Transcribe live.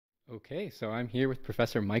Okay, so I'm here with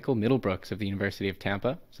Professor Michael Middlebrooks of the University of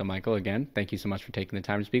Tampa. So Michael, again, thank you so much for taking the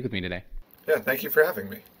time to speak with me today. Yeah, thank you for having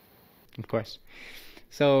me. Of course.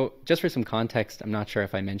 So just for some context, I'm not sure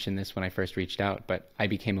if I mentioned this when I first reached out, but I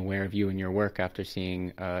became aware of you and your work after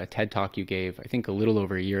seeing a TED Talk you gave, I think a little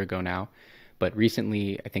over a year ago now. But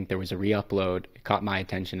recently, I think there was a re-upload. It caught my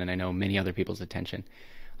attention, and I know many other people's attention.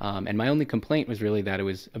 And my only complaint was really that it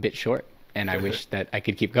was a bit short, and I wish that I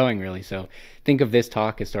could keep going, really. So think of this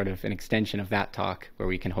talk as sort of an extension of that talk, where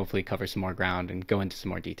we can hopefully cover some more ground and go into some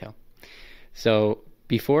more detail. So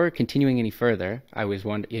before continuing any further, I was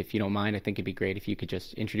wondering, if you don't mind, I think it'd be great if you could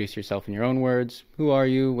just introduce yourself in your own words. Who are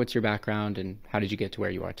you? What's your background? And how did you get to where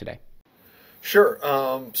you are today? Sure.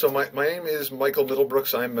 So my name is Michael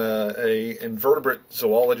Middlebrooks. I'm a invertebrate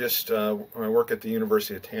zoologist. I work at the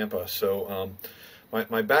University of Tampa. So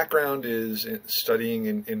my background is in studying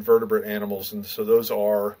invertebrate animals, and so those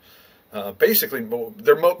are basically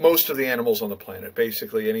most of the animals on the planet.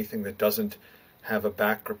 Basically anything that doesn't have a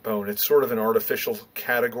backbone. It's sort of an artificial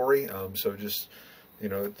category. So just,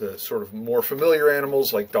 the sort of more familiar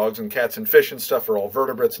animals like dogs and cats and fish and stuff are all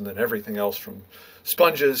vertebrates, and then everything else from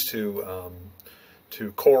sponges to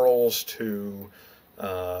corals to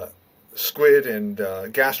squid and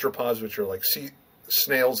gastropods, which are like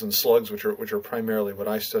snails and slugs, which are primarily what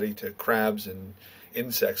I study, to crabs and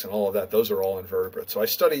insects and all of that. Those are all invertebrates. So I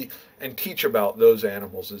study and teach about those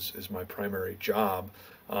animals is my primary job.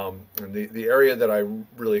 And the area that I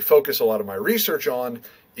really focus a lot of my research on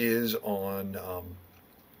is on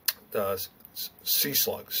sea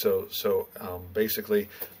slugs. So basically,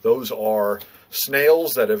 those are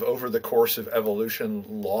snails that have, over the course of evolution,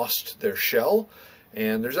 lost their shell.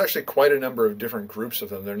 And there's actually quite a number of different groups of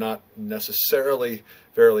them. They're not necessarily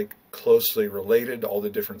very closely related, all the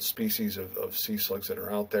different species of sea slugs that are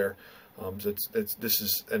out there. This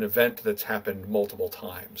is an event that's happened multiple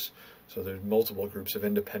times. So there's multiple groups have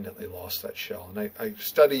independently lost that shell. And I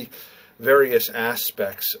study various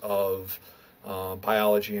aspects of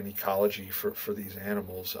biology and ecology for these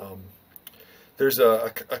animals. There's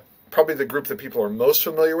probably the group that people are most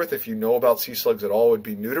familiar with, if you know about sea slugs at all, would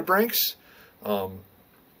be nudibranchs.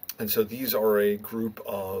 And so these are a group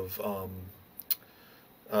of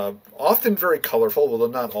often very colorful, although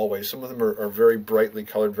not always. Some of them are very brightly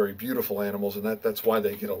colored, very beautiful animals, and that's why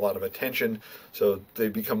they get a lot of attention. So they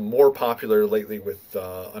become more popular lately with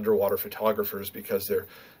underwater photographers, because they're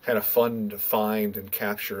kind of fun to find and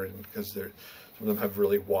capture, and because some of them have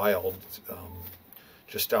really wild,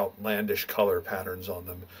 just outlandish color patterns on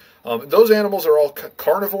them. Those animals are all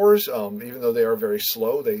carnivores, even though they are very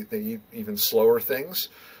slow. They eat even slower things.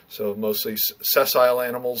 So mostly sessile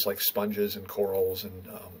animals like sponges and corals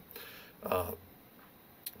and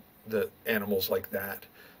the animals like that.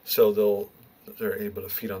 So they're able to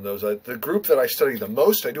feed on those. The group that I study the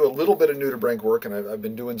most, I do a little bit of nudibranch work, and I've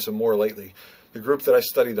been doing some more lately. The group that I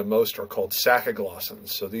study the most are called sacaglossans.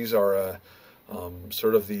 So these are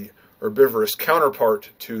sort of the herbivorous counterpart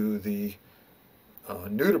to the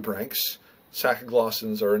nudibranchs.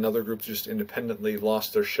 Sacaglossans are another group that just independently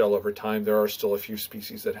lost their shell over time. There are still a few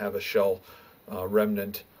species that have a shell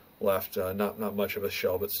remnant left, not much of a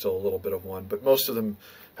shell, but still a little bit of one. But most of them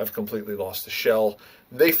have completely lost the shell.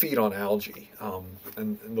 They feed on algae,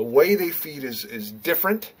 and the way they feed is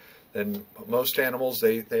different than most animals.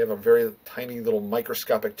 They have a very tiny little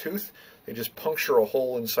microscopic tooth. They just puncture a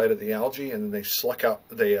hole inside of the algae, and then they suck out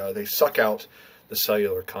the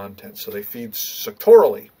cellular content. So they feed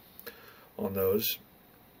suctorally on those,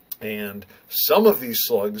 and some of these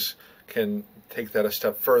slugs can take that a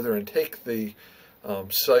step further and take the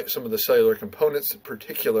some of the cellular components, in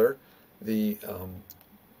particular the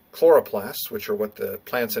chloroplasts, which are what the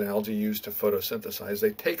plants and algae use to photosynthesize.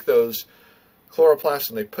 They take those chloroplasts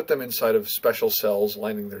and they put them inside of special cells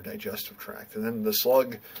lining their digestive tract, and then the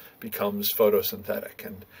slug becomes photosynthetic.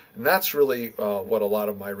 And that's really what a lot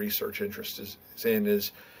of my research interest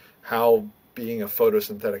is how being a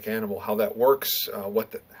photosynthetic animal, how that works,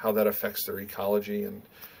 how that affects their ecology and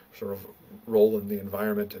sort of role in the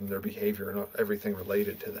environment and their behavior and everything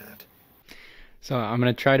related to that. So I'm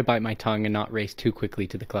going to try to bite my tongue and not race too quickly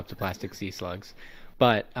to the kleptoplastic sea slugs.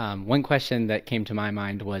 But one question that came to my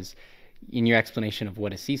mind was, in your explanation of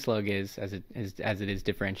what a sea slug is, as it is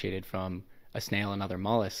differentiated from a snail and other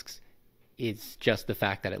mollusks, it's just the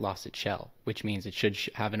fact that it lost its shell, which means it should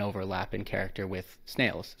have an overlap in character with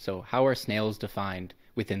snails. So how are snails defined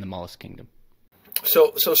within the mollusk kingdom?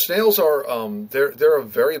 So snails are they're a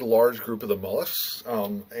very large group of the mollusks,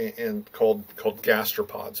 and called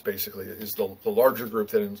gastropods. Basically, is the larger group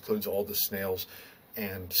that includes all the snails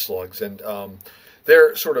and slugs, and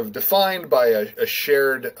they're sort of defined by a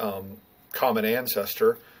shared common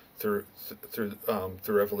ancestor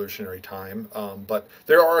through evolutionary time. But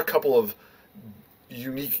there are a couple of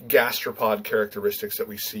unique gastropod characteristics that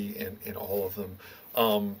we see in all of them.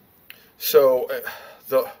 So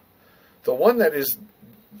the one that is,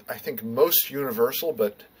 I think, most universal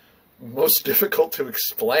but most difficult to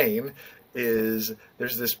explain is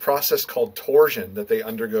there's this process called torsion that they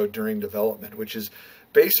undergo during development, which is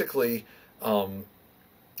basically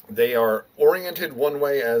they are oriented one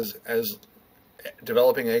way as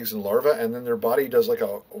developing eggs and larvae, and then their body does like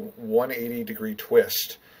a 180-degree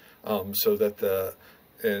twist, so that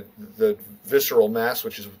the visceral mass,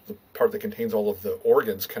 which is the part that contains all of the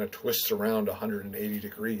organs, kind of twists around 180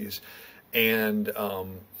 degrees, and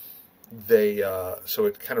so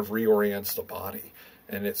it kind of reorients the body,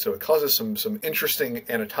 and so it causes some interesting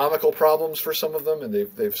anatomical problems for some of them, and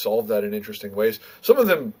they've solved that in interesting ways. Some of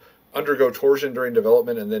them undergo torsion during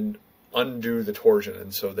development and then undo the torsion,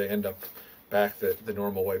 and so they end up back the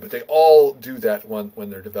normal way. But they all do that when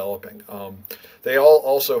they're developing. They all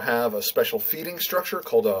also have a special feeding structure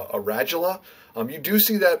called a radula. You do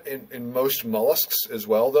see that in most mollusks as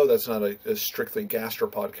well, though. That's not a strictly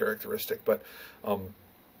gastropod characteristic, but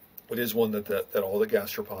it is one that all the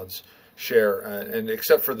gastropods share. And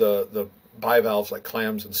except for the bivalves like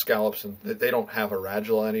clams and scallops, and they don't have a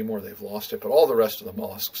radula anymore. They've lost it. But all the rest of the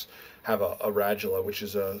mollusks have a radula, which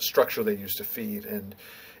is a structure they use to feed. And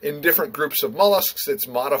in different groups of mollusks, it's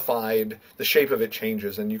modified, the shape of it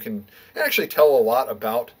changes, and you can actually tell a lot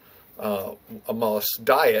about a mollusk's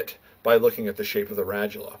diet by looking at the shape of the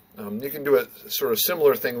radula. You can do a sort of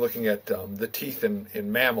similar thing looking at the teeth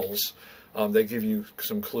in mammals. They give you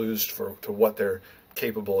some clues to what they're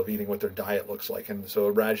capable of eating, what their diet looks like, and so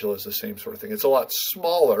a radula is the same sort of thing. It's a lot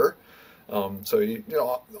smaller, so you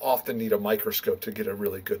often need a microscope to get a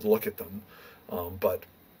really good look at them, but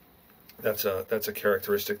that's a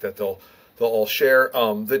characteristic that they'll all share.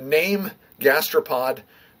 The name gastropod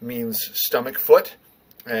means stomach foot,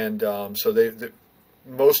 and so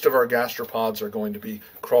most of our gastropods are going to be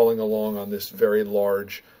crawling along on this very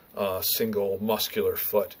large single muscular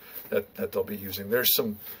foot that they'll be using. There's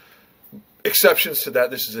some exceptions to that.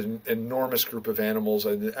 This is an enormous group of animals,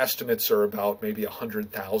 and the estimates are about maybe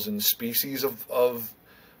 100,000 species of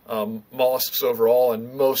mollusks overall,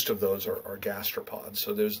 and most of those are gastropods.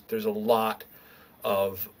 So there's a lot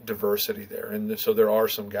of diversity there, and so there are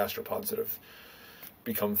some gastropods that have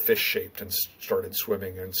become fish-shaped and started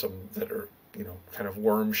swimming, and some that are kind of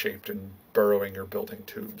worm-shaped and burrowing or building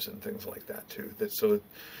tubes and things like that too. So it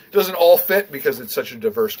doesn't all fit because it's such a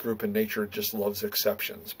diverse group, and nature just loves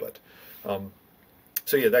exceptions. But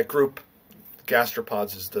so yeah, that group,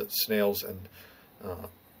 gastropods, is the snails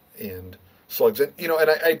and slugs. And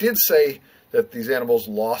and I did say that these animals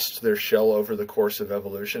lost their shell over the course of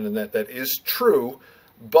evolution, and that is true,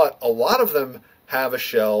 but a lot of them have a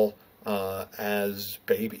shell as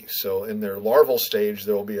babies. So in their larval stage,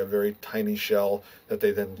 there will be a very tiny shell that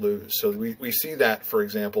they then lose. So we see that, for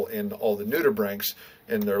example, in all the nudibranchs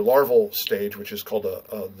in their larval stage, which is called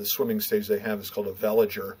the swimming stage they have is called a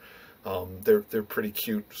veliger. They're pretty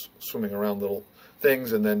cute, swimming around little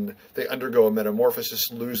things, and then they undergo a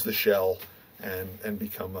metamorphosis, lose the shell, and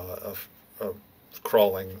become a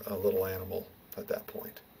crawling little animal at that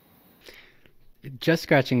point. Just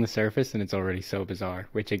scratching the surface, and it's already so bizarre,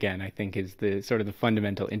 which again, I think is the sort of the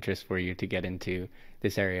fundamental interest for you to get into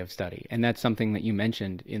this area of study. And that's something that you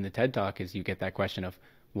mentioned in the TED Talk, is you get that question of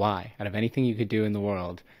why? Out of anything you could do in the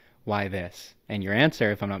world, why this? And your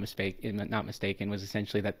answer, if I'm not mistaken, was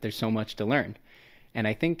essentially that there's so much to learn. And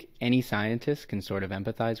I think any scientist can sort of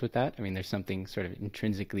empathize with that. I mean, there's something sort of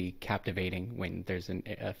intrinsically captivating when there's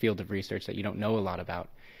a field of research that you don't know a lot about.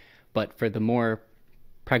 But for the more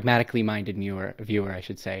pragmatically minded viewer, I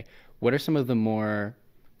should say, what are some of the more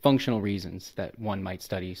functional reasons that one might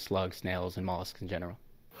study slugs, snails, and mollusks in general?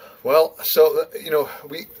 Well, so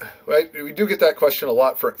we do get that question a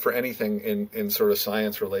lot for anything in sort of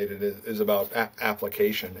science related is about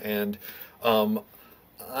application, and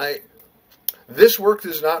this work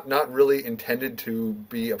is not really intended to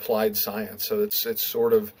be applied science. So it's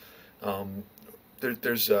sort of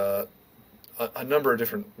there's a number of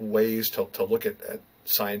different ways to look at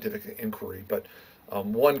scientific inquiry, but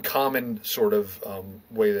one common sort of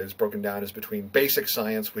way that is broken down is between basic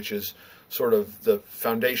science, which is sort of the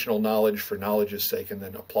foundational knowledge for knowledge's sake, and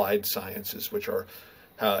then applied sciences, which are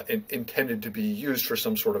intended to be used for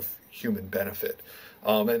some sort of human benefit.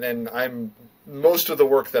 And then most of the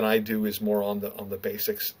work that I do is more on the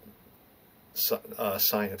basics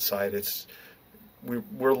science side.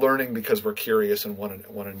 We're learning because we're curious and want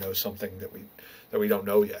to know something that we don't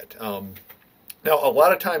know yet. Now, a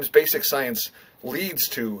lot of times basic science leads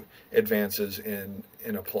to advances in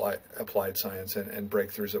applied science and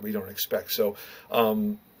breakthroughs that we don't expect. So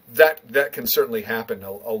that can certainly happen.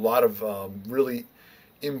 A lot of really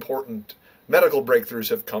important medical breakthroughs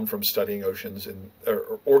have come from studying oceans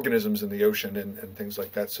or organisms in the ocean and things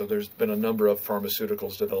like that. So there's been a number of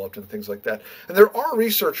pharmaceuticals developed and things like that. And there are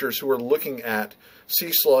researchers who are looking at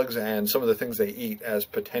sea slugs and some of the things they eat as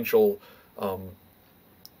potential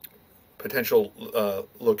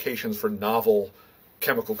locations for novel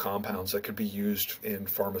chemical compounds that could be used in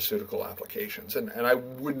pharmaceutical applications. And I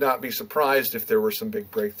would not be surprised if there were some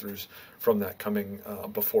big breakthroughs from that coming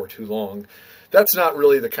before too long. That's not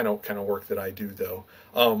really the kind of work that I do, though.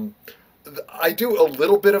 I do a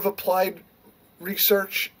little bit of applied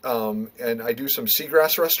research, and I do some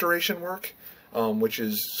seagrass restoration work, which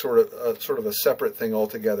is sort of a separate thing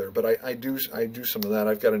altogether. But I do some of that.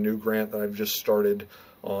 I've got a new grant that I've just started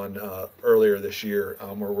on earlier this year,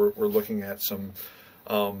 where we're looking at some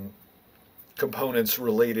components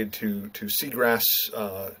related to seagrass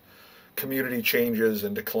community changes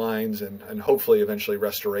and declines, and hopefully eventually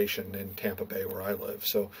restoration in Tampa Bay, where I live.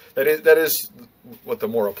 So that is what the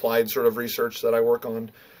more applied sort of research that I work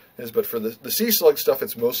on is. But for the sea slug stuff,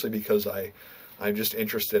 it's mostly because I'm just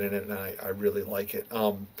interested in it and I really like it.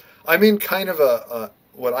 I'm in kind of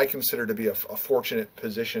what I consider to be a fortunate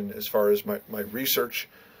position as far as my research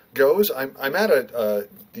goes. I'm at the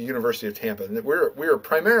University of Tampa, and we are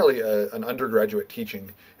primarily an undergraduate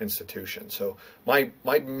teaching institution. So my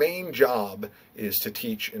main job is to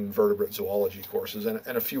teach invertebrate zoology courses and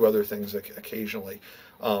a few other things occasionally.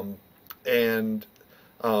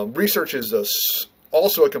 Research is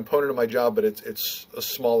also a component of my job, but it's a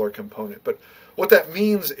smaller component. But what that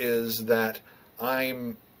means is that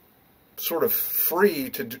I'm sort of free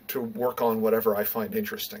to work on whatever I find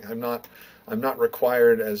interesting. I'm not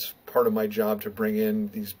required as part of my job to bring in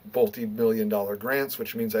these multi-million-dollar grants,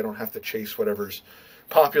 which means I don't have to chase whatever's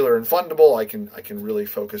popular and fundable. I can really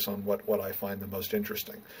focus on what I find the most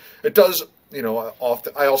interesting. It does,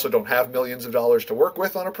 often I also don't have millions of dollars to work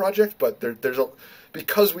with on a project, but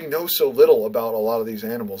because we know so little about a lot of these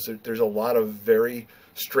animals, there's a lot of very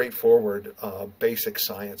straightforward basic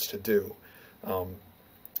science to do.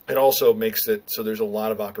 It also makes it so there's a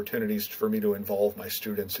lot of opportunities for me to involve my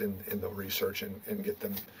students in the research and get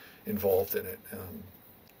them involved in it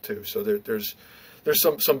too. So there's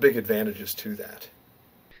some big advantages to that.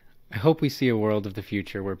 I hope we see a world of the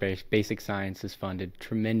future where basic science is funded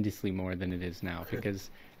tremendously more than it is now, because,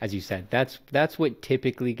 as you said, that's what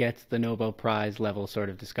typically gets the Nobel Prize level sort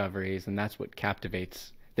of discoveries, and that's what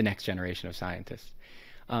captivates the next generation of scientists.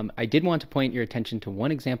 I did want to point your attention to one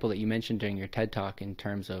example that you mentioned during your TED Talk in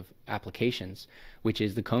terms of applications, which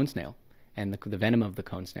is the cone snail and the venom of the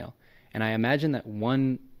cone snail. And I imagine that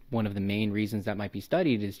one of the main reasons that might be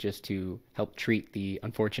studied is just to help treat the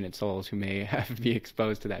unfortunate souls who may have to be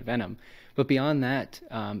exposed to that venom. But beyond that,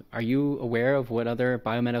 are you aware of what other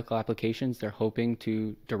biomedical applications they're hoping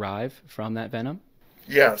to derive from that venom?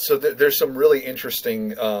 Yeah, so there's some really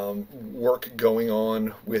interesting work going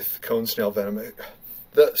on with cone snail venom.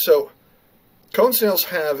 So cone snails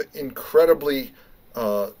have incredibly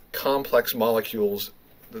complex molecules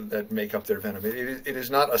that make up their venom. It is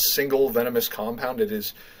not a single venomous compound. It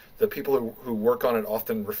is, the people who work on it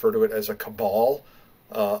often refer to it as a cabal.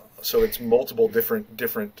 So it's multiple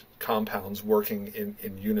different compounds working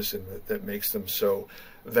in unison that makes them so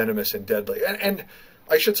venomous and deadly. And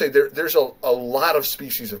I should say there's a lot of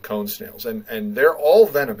species of cone snails, and they're all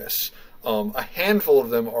venomous. A handful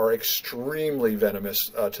of them are extremely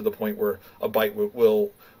venomous to the point where a bite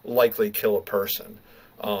will likely kill a person.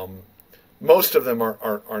 Most of them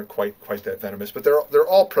aren't quite that venomous, but they're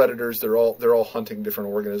all predators. They're all hunting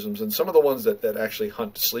different organisms, and some of the ones that actually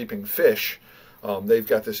hunt sleeping fish, they've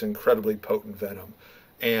got this incredibly potent venom.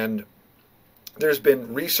 And there's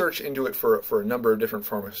been research into it for a number of different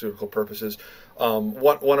pharmaceutical purposes.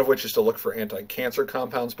 One of which is to look for anti-cancer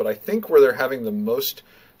compounds, but I think where they're having the most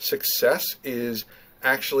success is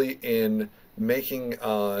actually in making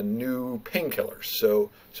new painkillers. So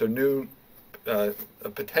new a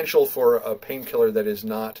potential for a painkiller that is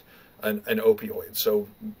not an opioid. So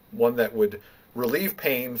one that would relieve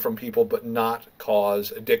pain from people but not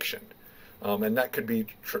cause addiction. And that could be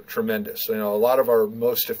tremendous. A lot of our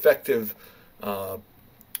most effective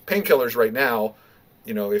painkillers right now,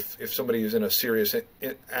 if somebody is in a serious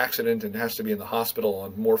accident and has to be in the hospital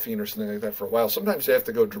on morphine or something like that for a while, sometimes they have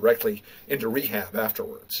to go directly into rehab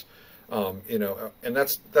afterwards. And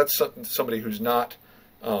that's somebody who's not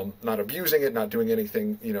abusing it, not doing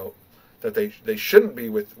anything, that they shouldn't be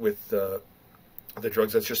with the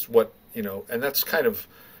drugs. That's just what, and that's kind of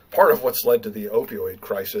part of what's led to the opioid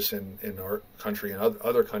crisis in our country and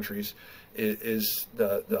other countries is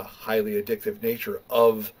the highly addictive nature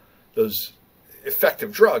of those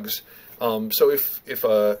effective drugs. So if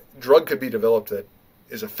a drug could be developed that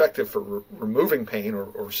is effective for removing pain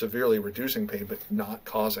or severely reducing pain, but not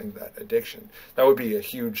causing that addiction, that would be a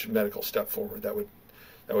huge medical step forward. That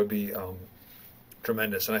would be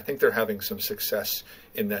tremendous. And I think they're having some success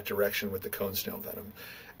in that direction with the cone snail venom.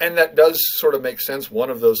 And that does sort of make sense. One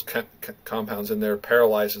of those compounds in there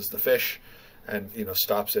paralyzes the fish, and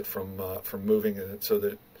stops it from moving. And so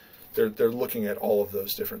that they're looking at all of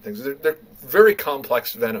those different things. They're very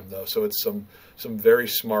complex venom, though. So it's some very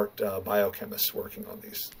smart biochemists working on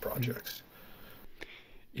these projects.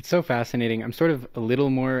 It's so fascinating. I'm sort of a little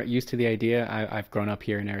more used to the idea. I've grown up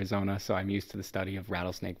here in Arizona, so I'm used to the study of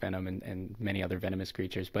rattlesnake venom and many other venomous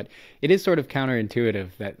creatures. But it is sort of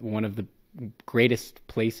counterintuitive that one of the greatest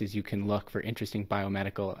places you can look for interesting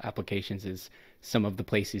biomedical applications is some of the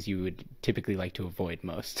places you would typically like to avoid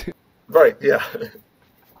most. Right, yeah.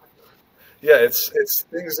 Yeah, it's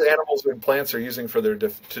things animals and plants are using for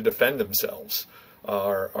to defend themselves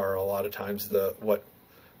are a lot of times where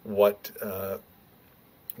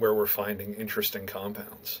we're finding interesting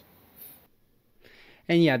compounds.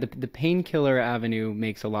 And yeah, the painkiller avenue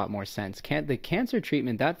makes a lot more sense. The cancer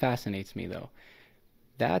treatment, that fascinates me though.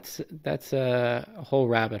 That's a whole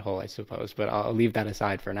rabbit hole, I suppose, but I'll leave that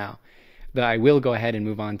aside for now. But I will go ahead and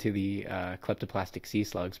move on to the kleptoplastic sea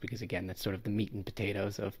slugs, because again, that's sort of the meat and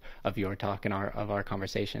potatoes of your talk and our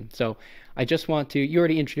conversation. So I just want to, you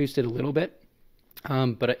already introduced it a little bit,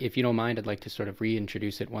 but if you don't mind, I'd like to sort of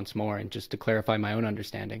reintroduce it once more and just to clarify my own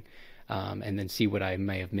understanding, and then see what I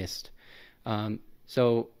may have missed.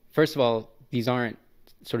 So first of all, these aren't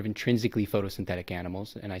sort of intrinsically photosynthetic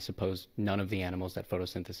animals, and I suppose none of the animals that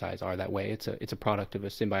photosynthesize are that way. It's a product of a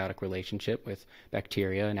symbiotic relationship with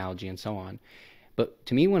bacteria and algae and so on. But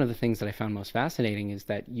to me, one of the things that I found most fascinating is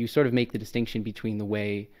that you sort of make the distinction between the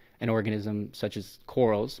way an organism such as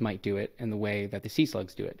corals might do it and the way that the sea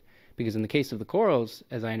slugs do it. Because in the case of the corals,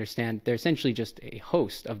 as I understand, they're essentially just a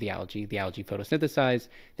host of the algae. The algae photosynthesize,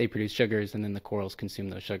 they produce sugars, and then the corals consume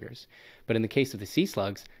those sugars. But in the case of the sea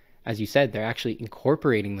slugs, as you said, they're actually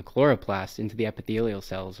incorporating the chloroplast into the epithelial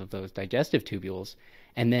cells of those digestive tubules,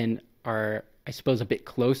 and then are, I suppose, a bit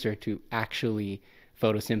closer to actually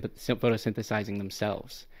photosynthesizing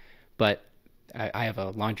themselves. But I have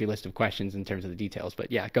a laundry list of questions in terms of the details,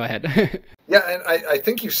 but yeah, go ahead. Yeah, and I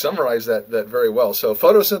think you summarized that very well. So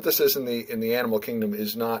photosynthesis in the animal kingdom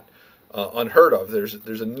is not unheard of.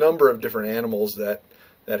 There's a number of different animals that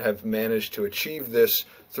have managed to achieve this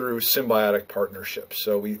through symbiotic partnerships.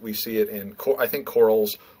 So we see it in, I think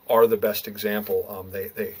corals are the best example.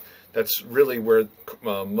 That's really where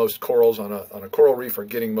most corals on a coral reef are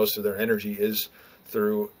getting most of their energy, is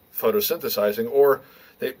through photosynthesizing, or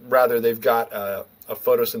they've got a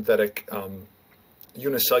photosynthetic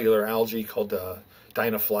unicellular algae called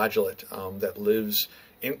dinoflagellate that lives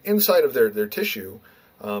inside of their tissue,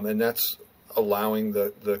 and that's allowing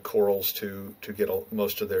the corals to get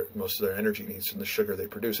most of their energy needs from the sugar they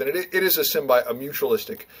produce. And it is a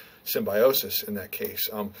mutualistic symbiosis in that case.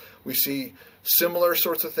 We see similar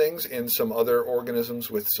sorts of things in some other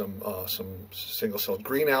organisms with some single-celled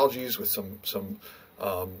green algae, with some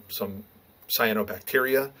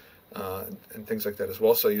cyanobacteria and things like that as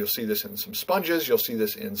well. So you'll see this in some sponges, you'll see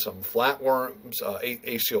this in some flatworms,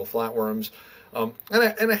 acial flatworms,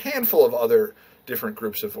 and a handful of other different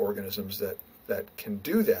groups of organisms that can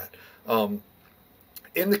do that.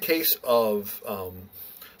 In the case of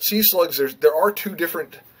sea slugs, there are two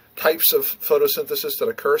different types of photosynthesis that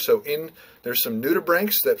occur. So there's some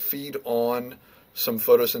nudibranchs that feed on some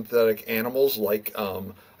photosynthetic animals like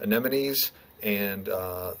anemones and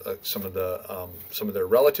some of their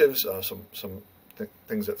relatives, some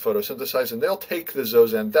things that photosynthesize, and they'll take the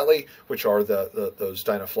zooxanthellae, which are those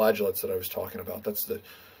dinoflagellates that I was talking about. That's the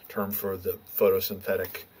term for the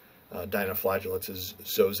photosynthetic dinoflagellates, is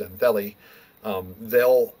zooxanthellae.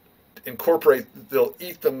 They'll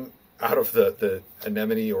eat them out of the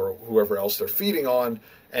anemone or whoever else they're feeding on,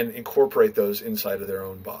 and incorporate those inside of their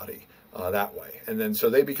own body that way. And then so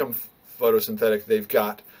they become photosynthetic. They've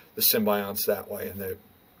got the symbionts that way, and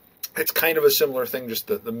it's kind of a similar thing, just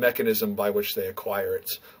the mechanism by which they acquire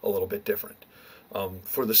it's a little bit different.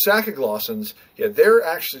 For the sacoglossans, yeah,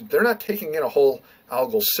 they're not taking in a whole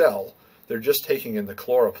algal cell. They're just taking in the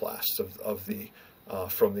chloroplasts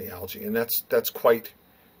from the algae, and that's quite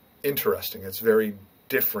interesting. It's very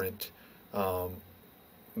different a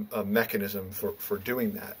mechanism for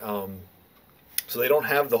doing that. So they don't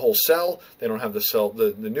have the whole cell, they don't have the cell,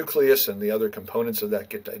 the nucleus and the other components of that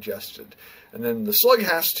get digested. And then the slug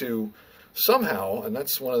has to somehow, and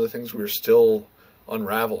that's one of the things we're still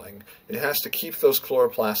unraveling, it has to keep those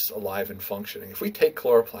chloroplasts alive and functioning. If we take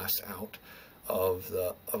chloroplasts out of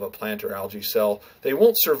a plant or algae cell, they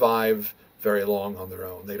won't survive very long on their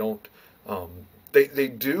own. They don't. They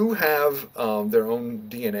do have their own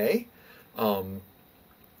DNA.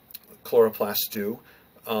 Chloroplasts do,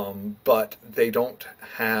 but they don't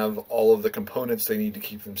have all of the components they need to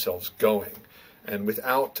keep themselves going. And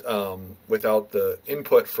without the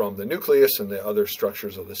input from the nucleus and the other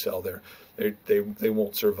structures of the cell, they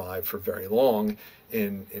won't survive for very long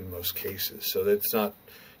in most cases. So that's not,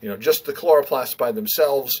 just the chloroplasts by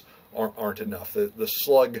themselves aren't enough. The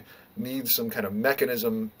slug needs some kind of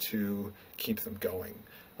mechanism to keep them going.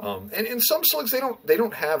 And in some slugs, they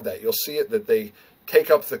don't have that. You'll see it that they take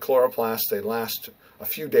up the chloroplast, they last a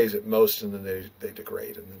few days at most, and then they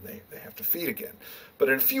degrade, and then they have to feed again. But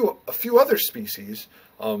in a few other species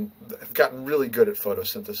have gotten really good at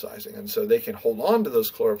photosynthesizing, and so they can hold on to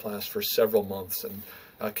those chloroplasts for several months and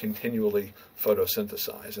continually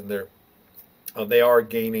photosynthesize, and they are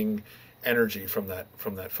gaining energy from that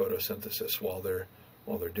photosynthesis while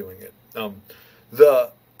they're doing it.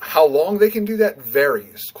 How long they can do that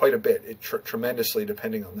varies quite a bit, tremendously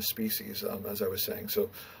depending on the species, as I was saying. So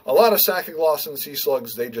a lot of Saccogloss sea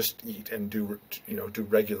slugs, they just eat and do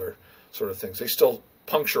regular sort of things. They still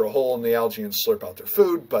puncture a hole in the algae and slurp out their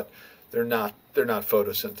food, but they're not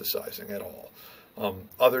photosynthesizing at all.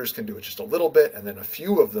 Others can do it just a little bit, and then a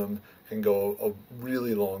few of them can go a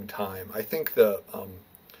really long time. I think the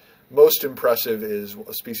most impressive is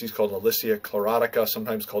a species called Alicia chlorotica,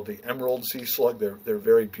 sometimes called the emerald sea slug. They're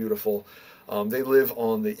very beautiful. They live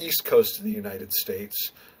on the east coast of the United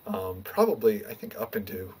States, probably, I think, up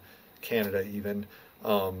into Canada even,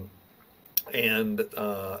 and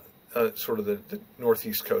sort of the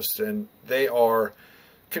northeast coast. And they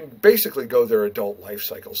can basically go their adult life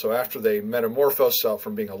cycle. So after they metamorphose out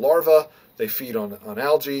from being a larva, they feed on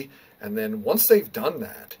algae, and then once they've done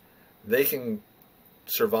that, they can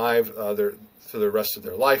survive for the rest of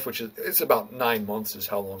their life, which is it's about 9 months is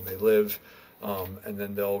how long they live, and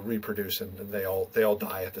then they'll reproduce, and they all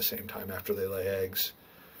die at the same time after they lay eggs.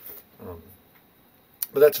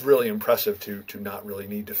 But that's really impressive to not really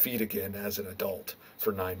need to feed again as an adult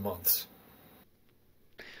for 9 months.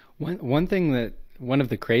 One of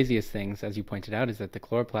the craziest things, as you pointed out, is that the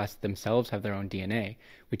chloroplasts themselves have their own DNA,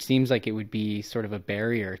 which seems like it would be sort of a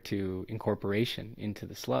barrier to incorporation into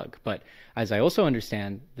the slug. But as I also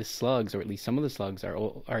understand, the slugs, or at least some of the slugs,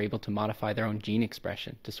 are able to modify their own gene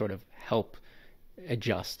expression to sort of help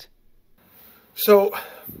adjust. So,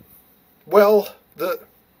 well,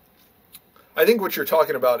 I think what you're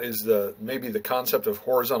talking about is maybe the concept of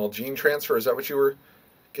horizontal gene transfer. Is that what you were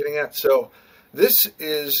getting at? So this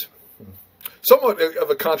is somewhat of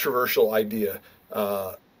a controversial idea.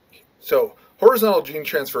 So horizontal gene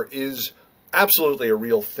transfer is absolutely a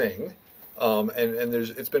real thing, and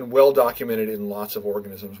it's been well documented in lots of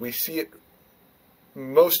organisms. We see it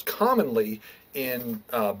most commonly in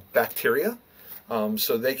bacteria,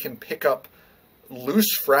 so they can pick up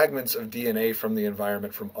loose fragments of DNA from the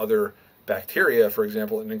environment from other bacteria, for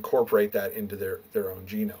example, and incorporate that into their own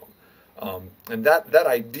genome. And that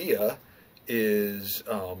idea is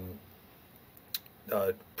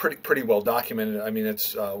pretty well documented. I mean,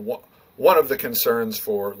 it's one of the concerns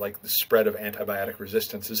for like the spread of antibiotic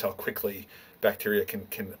resistance is how quickly bacteria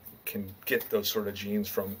can get those sort of genes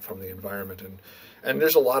from the environment, and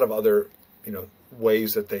there's a lot of other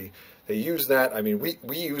ways that they use that. I mean,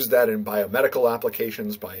 we use that in biomedical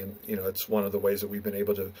applications. It's one of the ways that we've been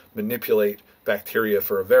able to manipulate bacteria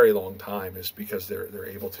for a very long time, is because they're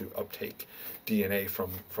able to uptake DNA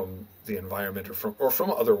from the environment or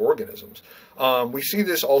from other organisms. We see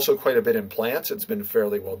this also quite a bit in plants. It's been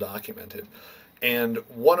fairly well documented, and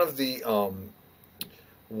one of the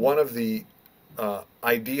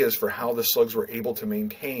ideas for how the slugs were able to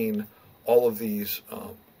maintain all of these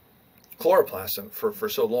chloroplasts for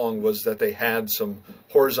so long was that they had some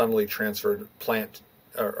horizontally transferred plant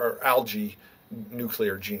or algae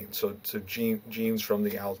nuclear genes, so genes from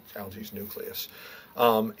the algae's nucleus.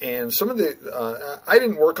 And some of I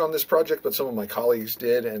didn't work on this project, but some of my colleagues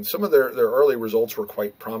did, and some of their early results were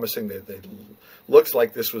quite promising. They looked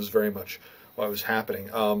like this was very much what was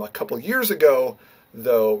happening. A couple years ago,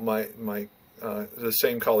 though, the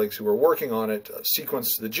same colleagues who were working on it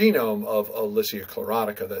sequenced the genome of Alicia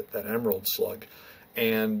chlorotica, that emerald slug,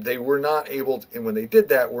 and they were not able, and when they did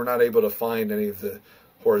that, were not able to find any of the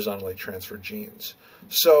horizontally transferred genes.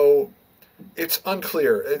 So It's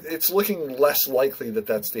unclear. It's looking less likely that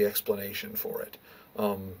that's the explanation for it.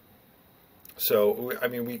 Um, so, I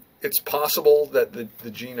mean, it's possible that the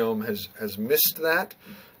genome has missed that,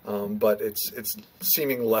 but it's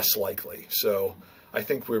seeming less likely. So I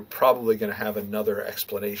think we're probably going to have another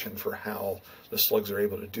explanation for how the slugs are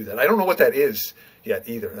able to do that. I don't know what that is yet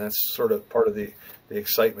either. That's sort of part of the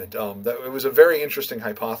excitement. It was a very interesting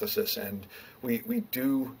hypothesis, and we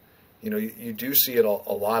do, you do see it a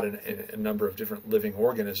lot in a number of different living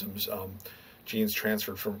organisms, genes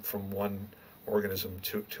transferred from one organism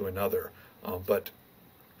to another. But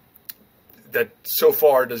that so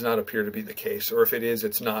far does not appear to be the case, or if it is,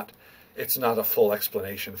 it's not a full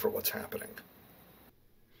explanation for what's happening.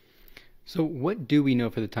 So what do we know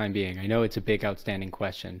for the time being? I know it's a big outstanding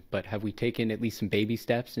question, but have we taken at least some baby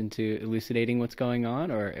steps into elucidating what's going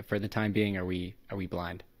on, or for the time being, are we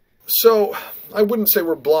blind? So I wouldn't say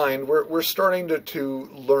we're blind. We're starting to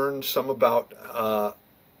learn some about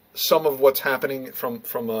some of what's happening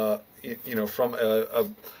from a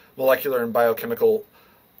molecular and biochemical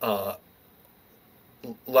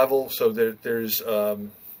level. So there's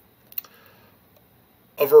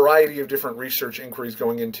a variety of different research inquiries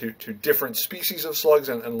going into different species of slugs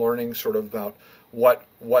and learning sort of about what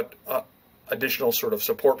additional sort of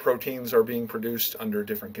support proteins are being produced under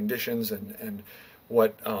different conditions and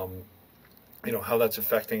what how that's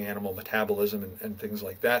affecting animal metabolism and things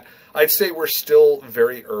like that. I'd say we're still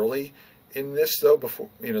very early in this, though. Before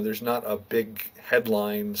there's not a big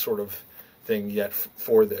headline sort of thing yet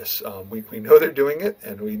for this. We know they're doing it,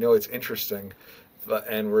 and we know it's interesting,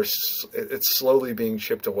 and it's slowly being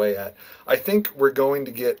chipped away at. I think we're going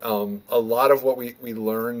to get a lot of what we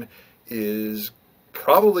learn is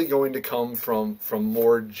probably going to come from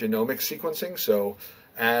more genomic sequencing. So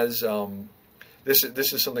as this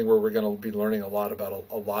is something where we're going to be learning a lot about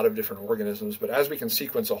a lot of different organisms, but as we can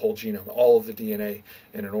sequence a whole genome, all of the DNA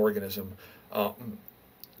in an organism,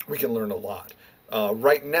 we can learn a lot.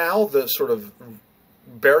 Right now, the sort of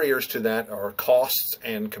barriers to that are costs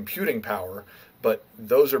and computing power, but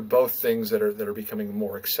those are both things that are becoming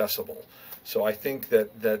more accessible. So I think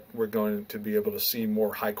that we're going to be able to see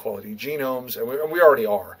more high quality genomes, and we already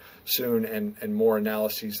are soon, and more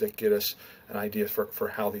analyses that get us an idea for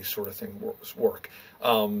how these sort of things work.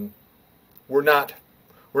 We're not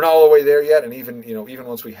all the way there yet, and even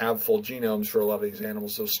once we have full genomes for a lot of these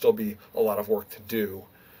animals, there'll still be a lot of work to do.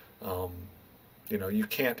 You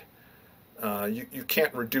can't you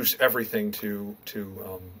can't reduce everything to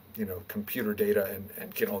computer data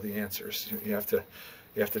and get all the answers. You have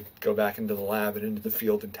to go back into the lab and into the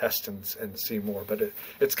field and test and see more. But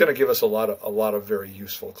it's going to give us a lot of very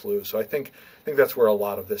useful clues. So I think that's where a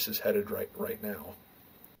lot of this is headed right now.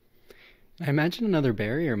 I imagine another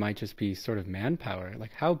barrier might just be sort of manpower.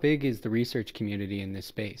 Like, how big is the research community in this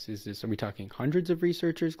space? Are we talking hundreds of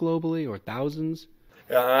researchers globally or thousands?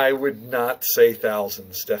 I would not say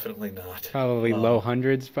thousands, definitely not. Probably low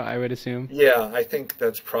hundreds, I would assume. Yeah, I think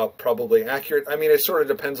that's probably accurate. I mean, it sort of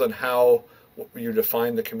depends on how you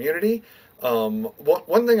define the community.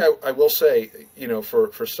 One thing I will say,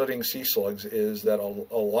 for studying sea slugs is that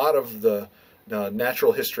a lot of the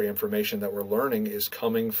natural history information that we're learning is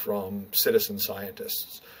coming from citizen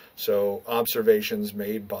scientists. So observations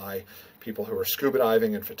made by people who are scuba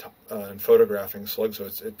diving and photographing slugs. So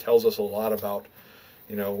it tells us a lot about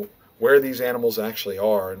where these animals actually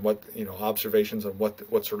are and what observations on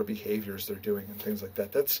what sort of behaviors they're doing and things like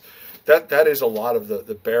that. That is a lot of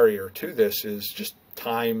the barrier to this, is just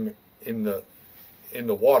time in the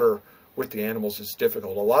water with the animals is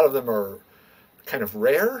difficult. A lot of them are kind of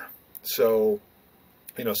rare, so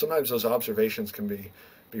sometimes those observations can be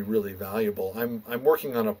really valuable. I'm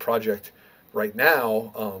working on a project right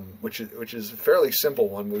now, which is a fairly simple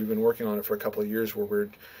one. We've been working on it for a couple of years, where we're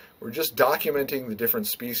just documenting the different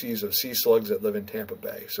species of sea slugs that live in Tampa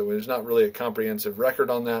Bay. So there's not really a comprehensive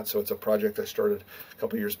record on that. So it's a project I started a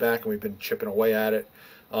couple of years back, and we've been chipping away at it.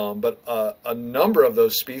 But a number of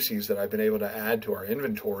those species that I've been able to add to our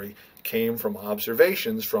inventory came from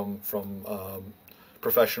observations from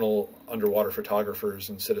professional underwater photographers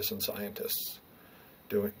and citizen scientists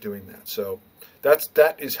doing that. So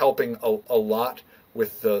that is helping a lot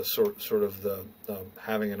with the sort of the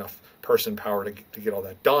having enough person power to get all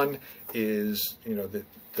that done, is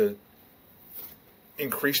the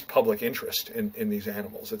increased public interest in these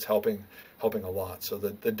animals. It's helping a lot. So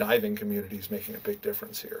the diving community is making a big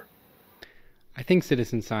difference here. I think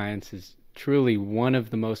citizen science is truly one of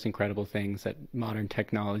the most incredible things that modern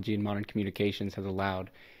technology and modern communications has allowed,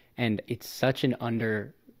 and it's such an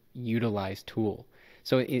underutilized tool.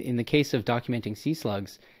 So in the case of documenting sea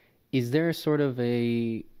slugs, is there sort of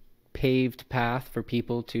a paved path for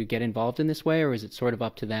people to get involved in this way, or is it sort of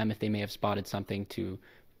up to them if they may have spotted something to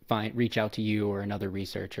reach out to you or another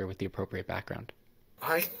researcher with the appropriate background?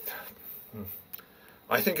 I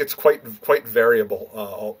I think it's quite variable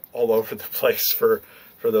all over the place for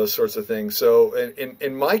those sorts of things. So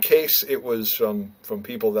in my case, it was from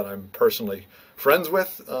people that I'm personally friends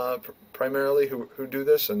with, primarily who do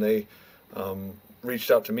this, and they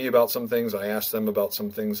reached out to me about some things. I asked them about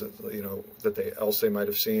some things that else they might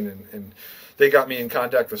have seen, and they got me in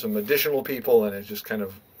contact with some additional people, and it just kind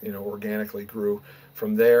of organically grew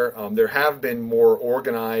from there. There have been more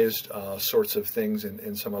organized sorts of things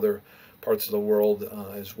in some other parts of the world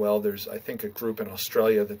as well. There's, I think, a group in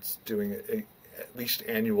Australia that's doing at least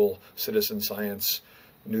annual citizen science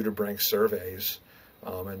nudibranch surveys,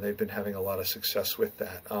 and they've been having a lot of success with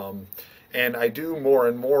that. And I do more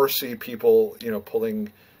and more see people,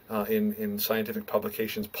 pulling in scientific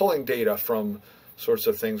publications, pulling data from sorts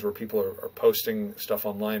of things where people are posting stuff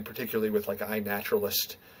online, particularly with like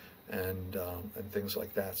iNaturalist and things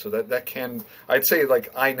like that. So that can, I'd say,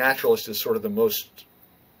 like iNaturalist is sort of the most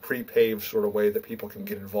pre-paved sort of way that people can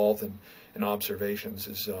get involved in observations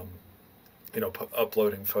is,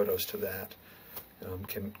 uploading photos to that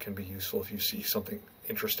can be useful. If you see something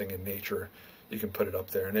interesting in nature, you can put it up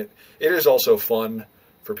there, and it is also fun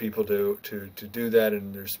for people to do that.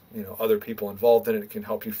 And there's other people involved in it. It can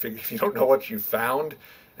help you figure, if you don't know what you found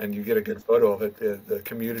and you get a good photo of it, the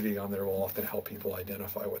community on there will often help people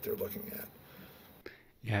identify what they're looking at.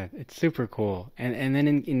 Yeah, it's super cool. And then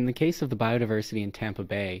in the case of the biodiversity in Tampa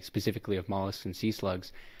Bay, specifically of mollusks and sea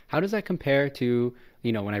slugs, how does that compare to,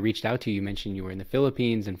 when I reached out to you, you mentioned you were in the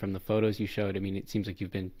Philippines, and from the photos you showed, I mean, it seems like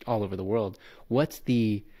you've been all over the world. What's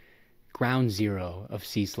the ground zero of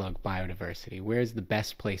sea slug biodiversity? Where's the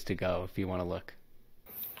best place to go if you want to look?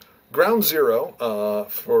 Ground zero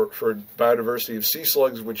for biodiversity of sea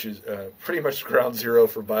slugs, which is pretty much ground zero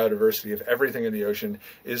for biodiversity of everything in the ocean,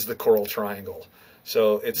 is the Coral Triangle.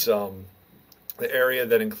 So it's the area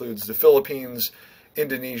that includes the Philippines,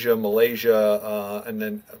 Indonesia, Malaysia, and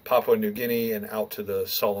then Papua New Guinea and out to the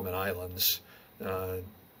Solomon Islands.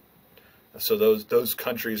 So those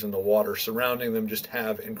countries in the water surrounding them just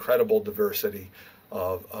have incredible diversity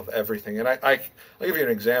of everything. And I'll give you an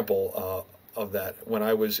example of that. When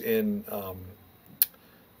I was in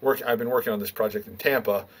I've been working on this project in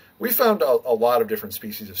Tampa. We found a lot of different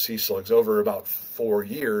species of sea slugs over about 4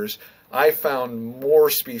 years. I found more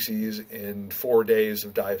species in 4 days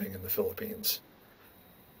of diving in the Philippines.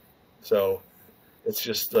 So it's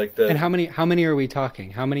just like And how many are we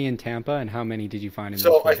talking? How many in Tampa, and how many did you find in those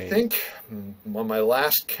So 4 I days? think on my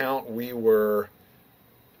last count, we're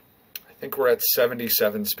at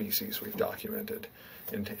 77 species we've documented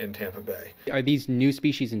in Tampa Bay. Are these new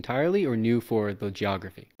species entirely, or new for the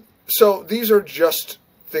geography? So these are just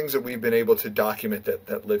things that we've been able to document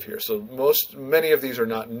that live here. So many of these are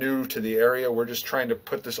not new to the area. We're just trying to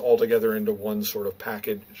put this all together into one sort of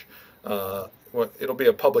package. It'll be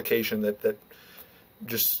a publication that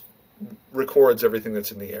just records everything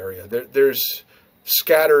that's in the area. There's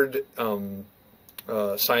scattered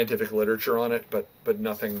scientific literature on it, but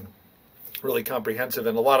nothing really comprehensive,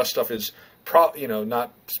 and a lot of stuff is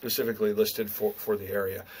not specifically listed for the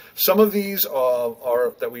area. Some of these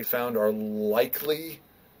are that we found are likely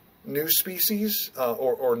new species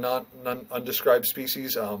or not undescribed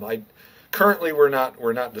species. Currently we're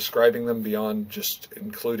not describing them beyond just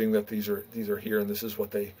including that these are here and this is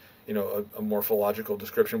what they a morphological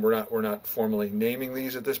description. We're not formally naming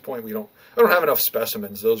these at this point. I don't have enough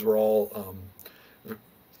specimens. Those were all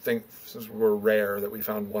things were rare that we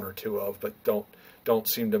found 1 or 2 of, but don't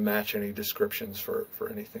seem to match any descriptions for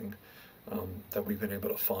anything that we've been able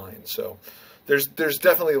to find. So there's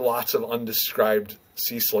definitely lots of undescribed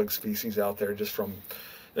sea slug species out there. Just from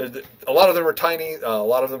a lot of them are tiny, a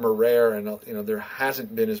lot of them are rare, and there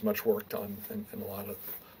hasn't been as much work done in a lot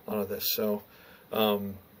of this. So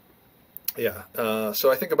so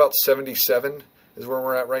I think about 77 is where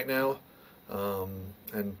we're at right now.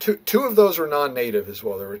 And two of those are non-native as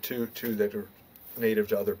well. There were two that are native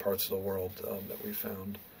to other parts of the world that we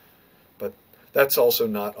found, but that's also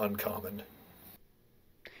not uncommon.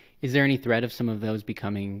 Is there any threat of some of those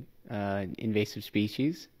becoming invasive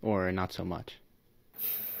species, or not so much?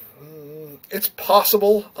 It's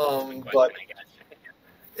possible, but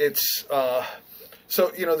it's so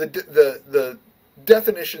the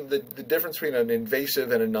definition, the difference between an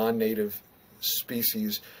invasive and a non-native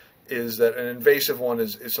species is that an invasive one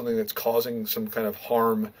is something that's causing some kind of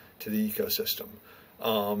harm to the ecosystem,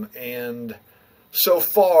 and so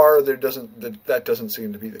far that doesn't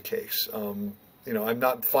seem to be the case. I'm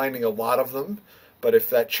not finding a lot of them, But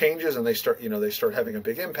if that changes and they start having a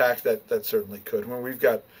big impact, that certainly could. When we've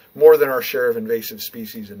got more than our share of invasive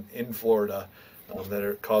species in Florida that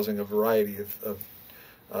are causing a variety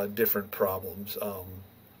of different problems.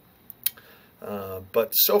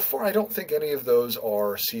 But so far, I don't think any of those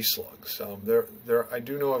are sea slugs. I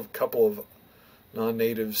do know of a couple of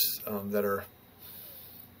non-natives that are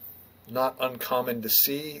not uncommon to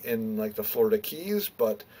see in like the Florida Keys,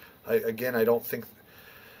 but again, I don't think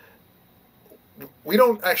we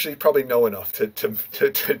don't actually probably know enough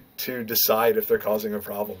to decide if they're causing a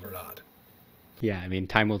problem or not. Yeah, I mean,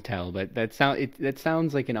 time will tell, but that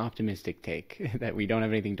sounds like an optimistic take that we don't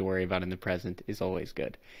have anything to worry about in the present is always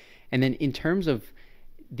good. And then in terms of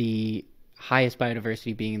the highest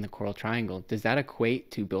biodiversity being in the Coral Triangle, does that equate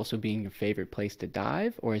to also being your favorite place to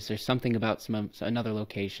dive, or is there something about another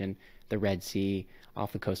location, the Red Sea,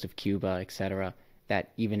 off the coast of Cuba, etc., that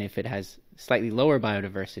even if it has slightly lower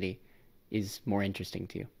biodiversity, is more interesting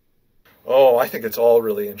to you? Oh, I think it's all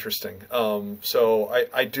really interesting. So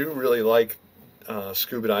I do really like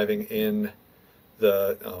scuba diving in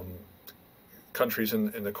the countries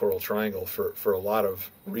in the Coral Triangle for a lot of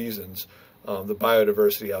reasons. The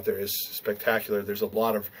biodiversity out there is spectacular. There's a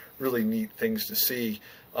lot of really neat things to see.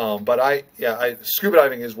 But scuba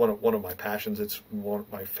diving is one of my passions. It's one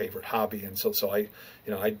of my favorite hobby, and so I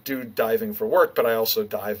do diving for work, but I also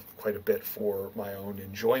dive quite a bit for my own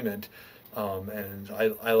enjoyment. And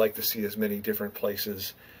I like to see as many different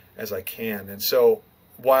places as I can. And so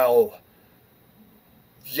while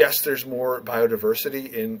yes, there's more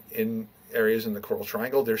biodiversity in areas in the Coral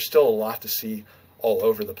Triangle, there's still a lot to see all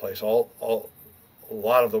over the place. A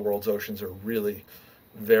lot of the world's oceans are really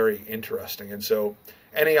very interesting. And so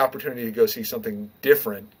any opportunity to go see something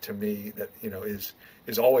different, to me, that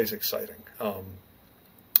is always exciting.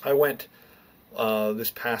 I went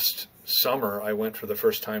this past summer. I went for the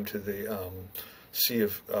first time to the Sea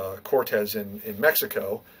of Cortez in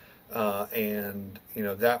Mexico, and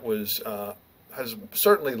that was has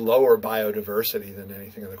certainly lower biodiversity than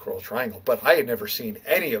anything in the Coral Triangle. But I had never seen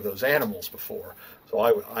any of those animals before, so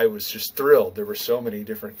I was just thrilled. There were so many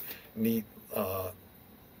different neat.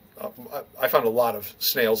 I found a lot of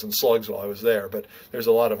snails and slugs while I was there, but there's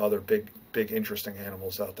a lot of other big interesting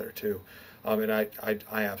animals out there too. And I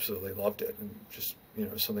absolutely loved it, and just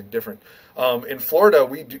something different. In Florida,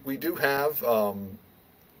 we do have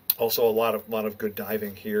also a lot of good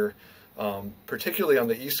diving here. Particularly on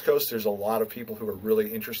the East Coast, there's a lot of people who are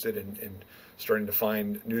really interested in starting to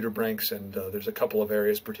find nudibranchs, and there's a couple of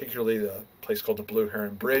areas, particularly the place called the Blue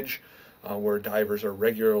Heron Bridge, where divers are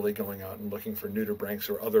regularly going out and looking for nudibranchs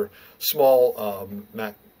or other small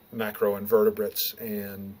macro invertebrates,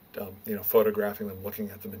 and photographing them,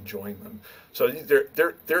 looking at them, enjoying them. So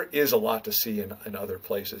there is a lot to see in other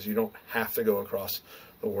places. You don't have to go across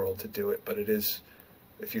the world to do it, but it is.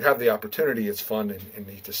 If you have the opportunity, it's fun and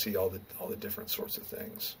neat to see all the different sorts of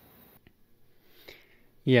things.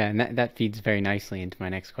 Yeah, and that feeds very nicely into my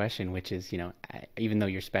next question, which is, even though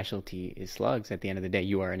your specialty is slugs, at the end of the day,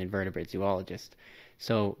 you are an invertebrate zoologist.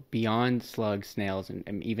 So beyond slugs, snails,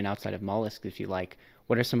 and even outside of mollusks, if you like,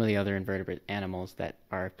 what are some of the other invertebrate animals that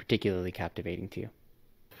are particularly captivating to you?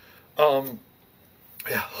 Yeah,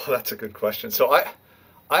 well, that's a good question. So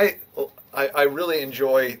I really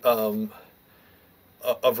enjoy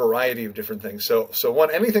a variety of different things. So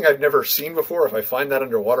anything I've never seen before, if I find that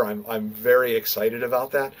underwater, I'm very excited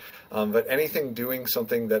about that. But anything doing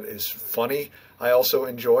something that is funny, I also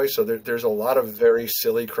enjoy. So there's a lot of very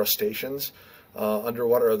silly crustaceans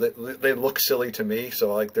underwater. They look silly to me.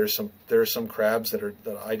 So like there's some crabs that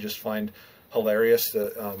I just find hilarious.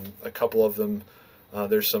 A couple of them,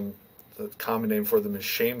 the common name for them is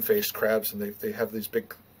shame-faced crabs, and they have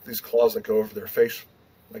these claws that go over their face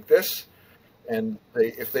like this. And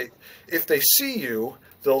if they see you,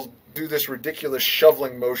 they'll do this ridiculous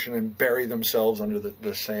shoveling motion and bury themselves under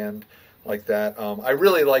the sand like that. I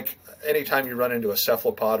really like anytime you run into a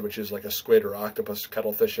cephalopod, which is like a squid or octopus,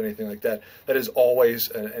 cuttlefish, anything like that. That is always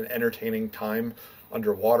an entertaining time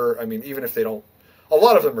underwater. I mean, even if they don't, a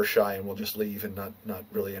lot of them are shy and will just leave and not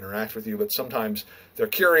really interact with you. But sometimes they're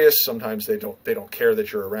curious. Sometimes they don't care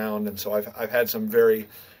that you're around. And so I've had some very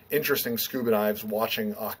interesting scuba dives.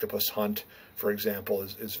 Watching octopus hunt, for example,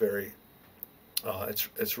 is very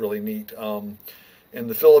it's really neat. In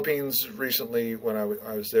the Philippines recently, when I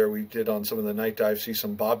was there, we did on some of the night dives see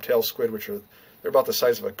some bobtail squid, which they're about the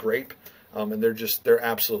size of a grape, and they're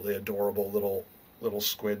absolutely adorable little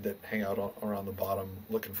squid that hang out around the bottom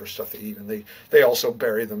looking for stuff to eat. And they also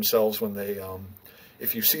bury themselves when they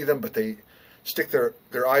if you see them, but they stick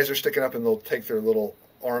their eyes are sticking up, and they'll take their little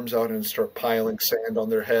arms out and start piling sand on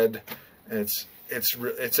their head, and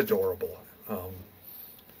it's adorable.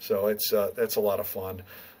 So that's a lot of fun.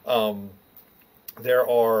 Um, there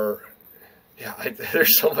are, yeah,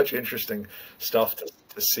 there's so much interesting stuff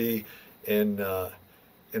to see in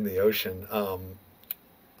the ocean.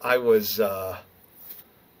 I was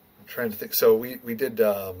trying to think. So we did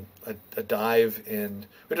a dive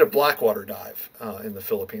we did a blackwater dive in the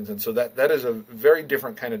Philippines, and so that is a very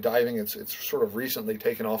different kind of diving. It's sort of recently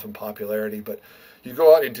taken off in popularity, but you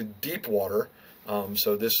go out into deep water.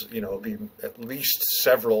 So this, will be at least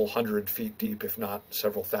several hundred feet deep, if not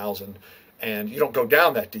several thousand, and you don't go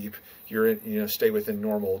down that deep. Stay within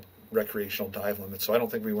normal recreational dive limits. So I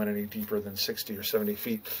don't think we went any deeper than 60 or 70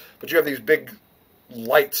 feet. But you have these big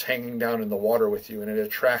lights hanging down in the water with you, and it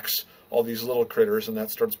attracts all these little critters, and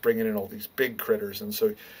that starts bringing in all these big critters. And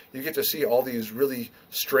so you get to see all these really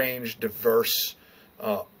strange, diverse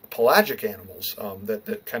pelagic animals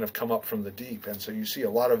that kind of come up from the deep. And so you see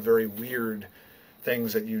a lot of very weird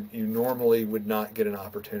things that you normally would not get an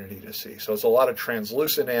opportunity to see. So it's a lot of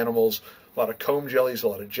translucent animals, a lot of comb jellies, a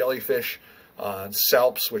lot of jellyfish,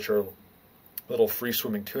 salps, which are little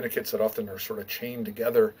free-swimming tunicates that often are sort of chained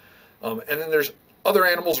together. And then there's other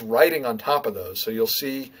animals riding on top of those. So you'll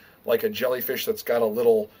see like a jellyfish that's got a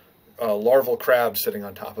little larval crab sitting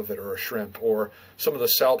on top of it, or a shrimp, or some of the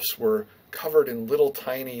salps were covered in little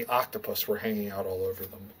tiny octopus were hanging out all over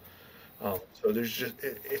them. So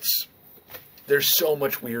there's so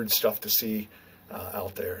much weird stuff to see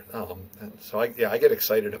out there. And so I get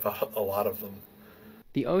excited about a lot of them.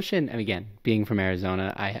 The ocean, and again, being from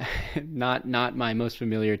Arizona, not my most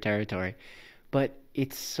familiar territory, but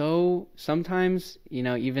it's so, sometimes,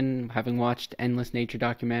 even having watched endless nature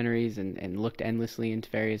documentaries and looked endlessly into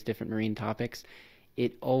various different marine topics,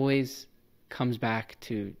 it always comes back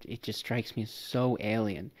to, it just strikes me as so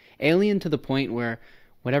alien. Alien to the point where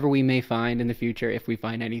whatever we may find in the future, if we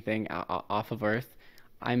find anything off of Earth,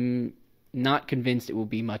 I'm not convinced it will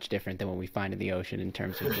be much different than what we find in the ocean in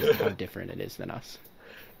terms of just how different it is than us.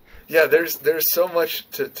 Yeah, there's so much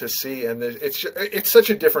to see, and it's such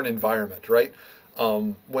a different environment, right?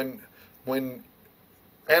 When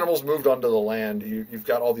animals moved onto the land, you've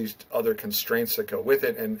got all these other constraints that go with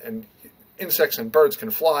it, and insects and birds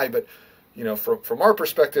can fly, but from our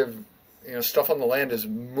perspective, stuff on the land is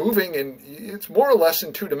moving, and it's more or less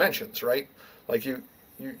in two dimensions, right? Like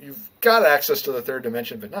you've got access to the third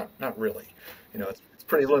dimension, but not really. It's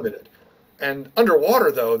pretty limited. And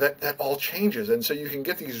underwater, though, that all changes, and so you can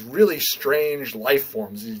get these really strange life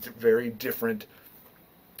forms, these very different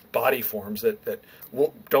body forms that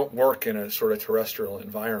don't work in a sort of terrestrial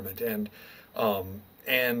environment. And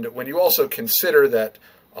when you also consider that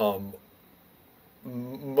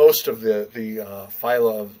most of the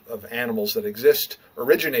phyla of animals that exist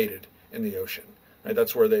originated in the ocean, right?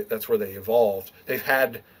 That's where they evolved. They've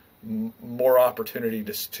had more opportunity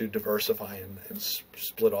to diversify and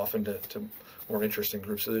split off into more interesting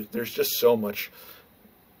groups. So there's just so much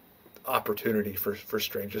opportunity for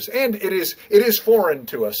strangeness, and it is foreign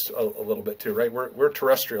to us a little bit too, right? We're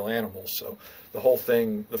terrestrial animals, so the whole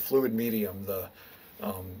thing, the fluid medium, the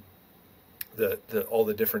all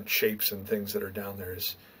the different shapes and things that are down there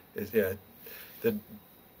is the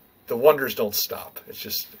wonders don't stop.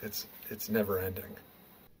 It's never ending.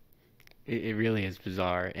 It really is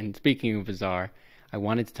bizarre. And speaking of bizarre, I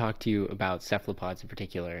wanted to talk to you about cephalopods in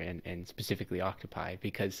particular, and specifically octopi,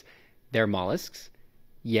 because they're mollusks.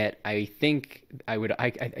 Yet I think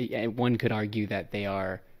one could argue that they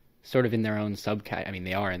are sort of in their own subcat. I mean,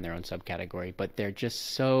 they are in their own subcategory, but they're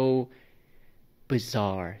just so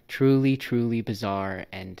bizarre, truly, truly bizarre,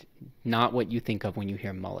 and not what you think of when you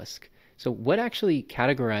hear mollusk. So what actually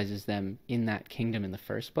categorizes them in that kingdom in the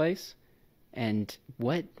first place? And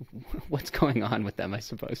what's going on with them, I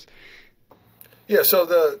suppose? Yeah, so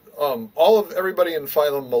everybody in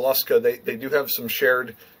phylum Mollusca, they do have some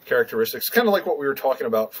shared characteristics, kind of like what we were talking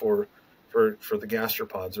about for the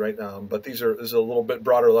gastropods, right? But this is a little bit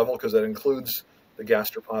broader level because that includes the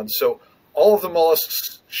gastropods. So all of the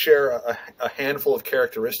mollusks share a handful of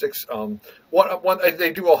characteristics.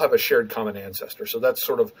 They do all have a shared common ancestor. So that's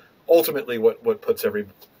sort of ultimately what puts an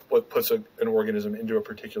organism into a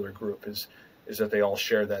particular group is that they all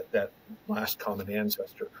share that last common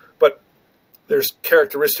ancestor. But there's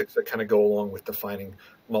characteristics that kind of go along with defining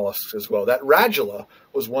mollusks as well. That radula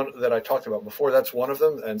was one that I talked about before. That's one of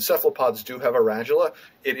them. And cephalopods do have a radula.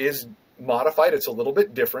 It is modified. It's a little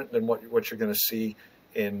bit different than what you're going to see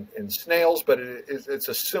in snails, but it's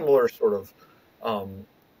a similar sort of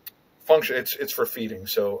function. It's for feeding.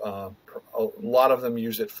 So a lot of them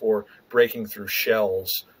use it for breaking through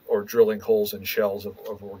shells or drilling holes in shells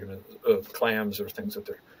of clams or things that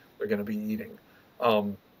they're going to be eating.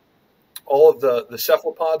 All of the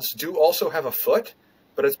cephalopods do also have a foot,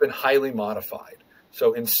 but it's been highly modified.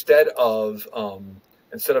 So instead of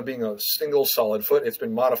being a single solid foot, it's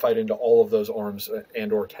been modified into all of those arms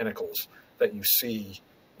and or tentacles that you see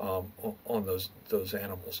on those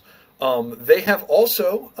animals. They have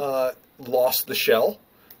also lost the shell,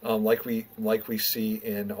 like we see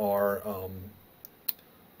in our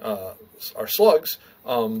slugs,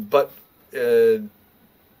 but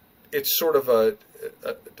it's sort of a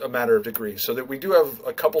matter of degree. So that we do have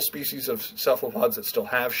a couple species of cephalopods that still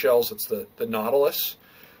have shells. It's the nautilus.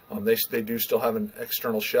 They do still have an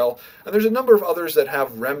external shell. And there's a number of others that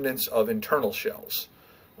have remnants of internal shells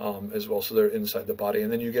as well. So they're inside the body.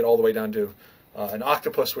 And then you get all the way down to an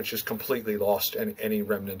octopus, which has completely lost any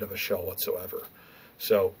remnant of a shell whatsoever.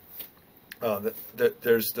 So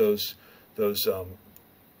there's those those are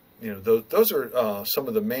some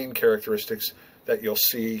of the main characteristics that you'll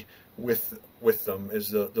see with them, is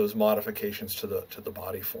those modifications to the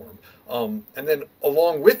body form. And then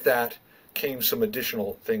along with that came some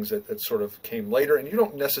additional things that sort of came later, and you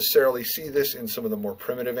don't necessarily see this in some of the more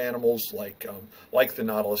primitive animals like the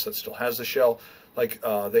nautilus that still has the shell. Like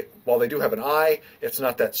while they do have an eye, it's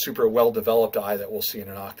not that super well developed eye that we'll see in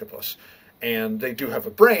an octopus. And they do have a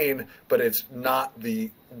brain, but it's not the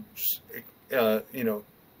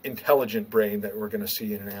intelligent brain that we're going to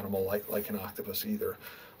see in an animal like an octopus either.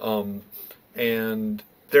 And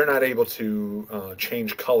they're not able to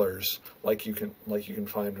change colors like you can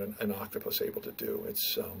find an octopus able to do.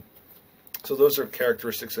 It's so those are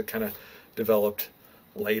characteristics that kind of developed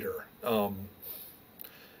later.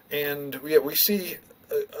 And we see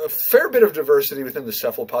a fair bit of diversity within the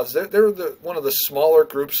cephalopods. They're one of the smaller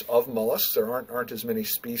groups of mollusks. There aren't as many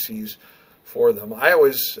species for them. I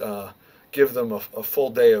always give them a full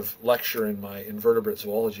day of lecture in my invertebrate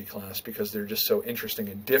zoology class because they're just so interesting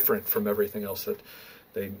and different from everything else that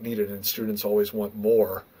they needed, and students always want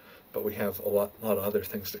more, but we have a lot of other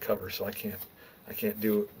things to cover, so I can't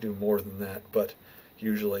do more than that. But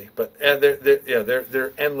usually,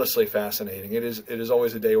 they're endlessly fascinating. It is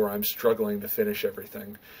always a day where I'm struggling to finish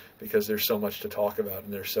everything because there's so much to talk about,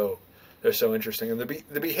 and they're so interesting, and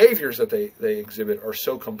the behaviors that they exhibit are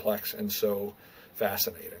so complex and so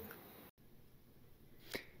fascinating.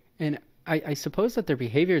 And I suppose that their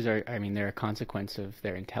behaviors are, they're a consequence of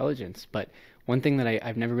their intelligence, but one thing that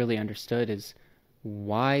I've never really understood is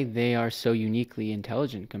why they are so uniquely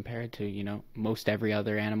intelligent compared to, most every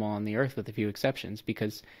other animal on the earth with a few exceptions,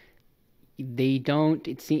 because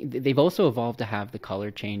they've also evolved to have the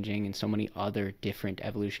color changing and so many other different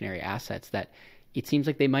evolutionary assets that it seems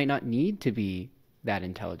like they might not need to be that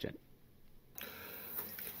intelligent.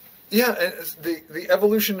 Yeah, and the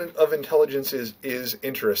evolution of intelligence is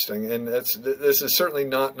interesting, and this is certainly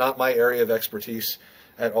not my area of expertise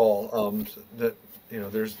at all.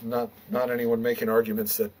 There's not anyone making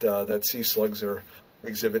arguments that sea slugs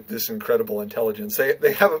exhibit this incredible intelligence.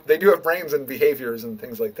 They do have brains and behaviors and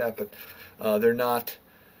things like that, but they're not,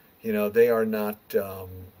 they are not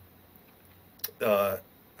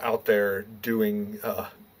out there doing,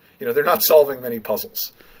 they're not solving many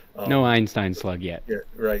puzzles. No Einstein slug yet. Yeah,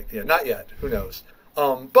 right. Yeah, not yet. Who knows?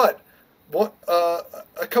 But what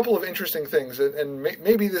a couple of interesting things, and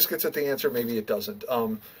maybe this gets at the answer, maybe it doesn't.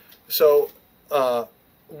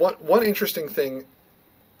 One interesting thing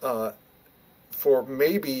for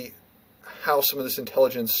maybe how some of this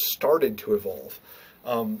intelligence started to evolve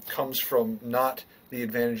comes from not the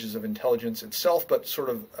advantages of intelligence itself, but sort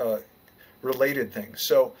of related things.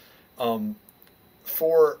 So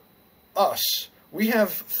for us, we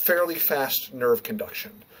have fairly fast nerve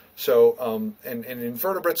conduction. So, and in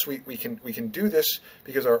invertebrates, we can do this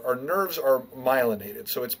because our nerves are myelinated.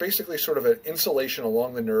 So it's basically sort of an insulation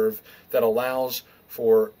along the nerve that allows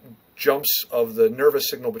for jumps of the nervous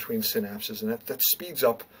signal between synapses, and that speeds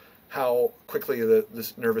up how quickly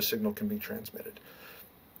this nervous signal can be transmitted.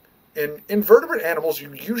 In invertebrate animals,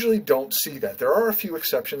 you usually don't see that. There are a few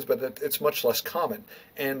exceptions, but it's much less common.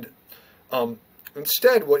 And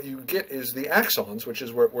instead, what you get is the axons, which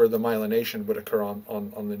is where the myelination would occur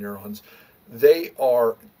on the neurons. They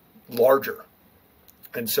are larger.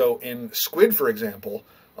 And so in squid, for example,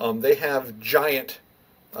 they have giant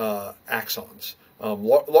axons,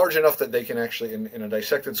 large enough that they can actually, in a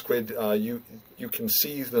dissected squid, you can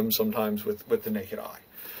see them sometimes with the naked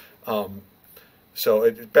eye. So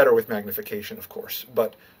it's better with magnification, of course.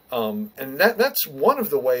 But and that's one of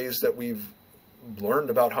the ways that we've learned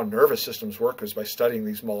about how nervous systems work is by studying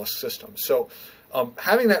these mollusk systems. So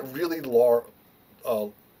having that really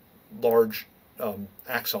large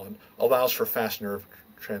axon allows for fast nerve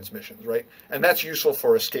transmissions, right? And that's useful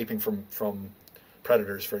for escaping from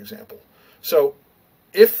predators, for example. So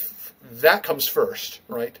if that comes first,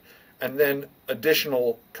 right, and then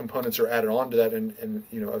additional components are added onto that, and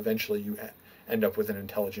eventually you end up with an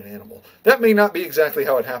intelligent animal. That may not be exactly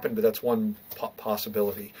how it happened, but that's one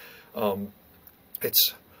possibility.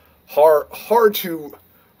 It's hard to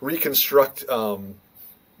reconstruct, how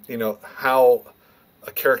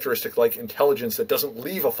a characteristic like intelligence that doesn't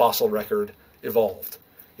leave a fossil record evolved,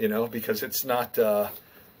 because it's not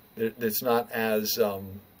as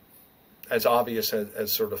obvious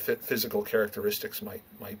as sort of physical characteristics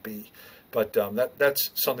might be. But that's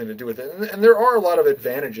something to do with it. And there are a lot of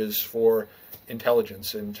advantages for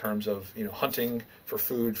intelligence in terms of hunting for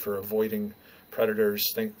food, for avoiding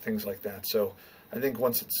predators, things like that. So I think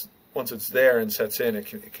once it's there and sets in,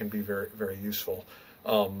 it can be very, very useful.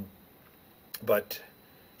 But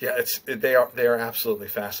yeah, they are absolutely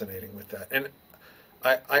fascinating with that. And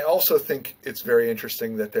I also think it's very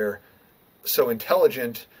interesting that they're so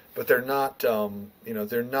intelligent, but they're not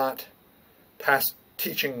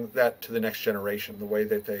teaching that to the next generation. The way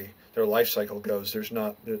that their life cycle goes, there's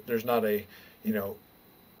not a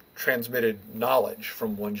transmitted knowledge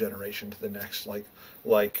from one generation to the next, like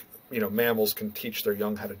mammals can teach their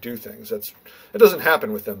young how to do things. It doesn't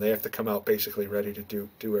happen with them. They have to come out basically ready to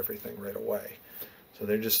do everything right away. So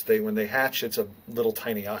when they hatch, it's a little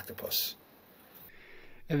tiny octopus.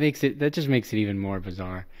 That just makes it even more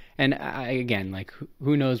bizarre. And again, like,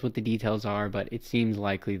 who knows what the details are, but it seems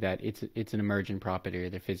likely that it's an emergent property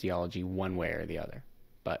of their physiology one way or the other.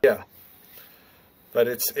 But yeah, but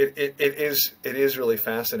it is really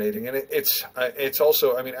fascinating, and it's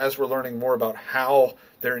also, I mean, as we're learning more about how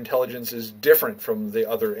their intelligence is different from the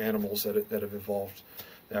other animals that have evolved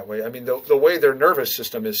that way. I mean, the way their nervous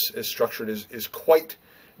system is structured is quite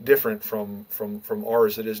different from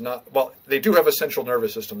ours. It is not, well, they do have a central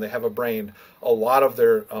nervous system. They have a brain. A lot of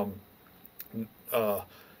their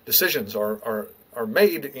decisions are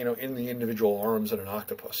made, in the individual arms in an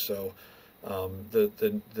octopus. So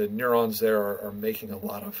the neurons there are making a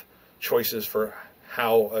lot of choices for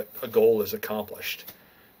how a goal is accomplished,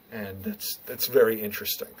 and that's very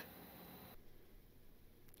interesting.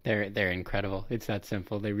 They're incredible. It's that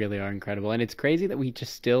simple. They really are incredible, and it's crazy that we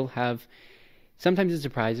just still have. Sometimes it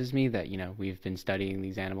surprises me that, we've been studying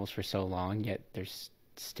these animals for so long, yet there's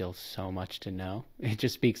still so much to know. It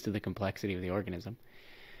just speaks to the complexity of the organism.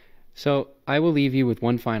 So I will leave you with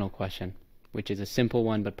one final question, which is a simple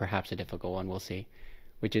one, but perhaps a difficult one. We'll see.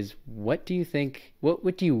 Which is, what do you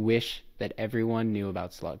wish that everyone knew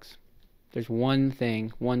about slugs? There's one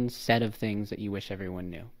set of things that you wish everyone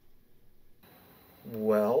knew.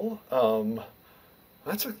 Well, I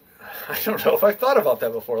don't know if I've thought about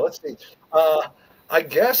that before. Let's see. I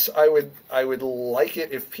guess I would like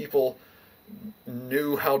it if people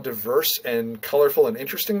knew how diverse and colorful and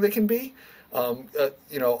interesting they can be. A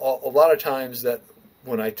lot of times that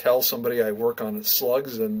when I tell somebody I work on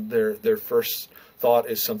slugs, and their first thought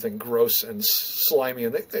is something gross and slimy,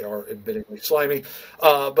 and they are admittedly slimy,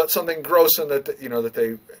 but something gross, and that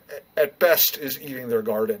they at best is eating their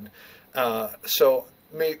garden. So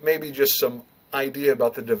maybe just some idea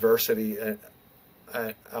about the diversity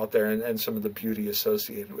out there, and some of the beauty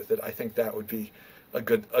associated with it. I think that would be a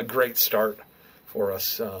great start for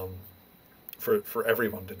us, for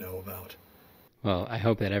everyone to know about. Well, I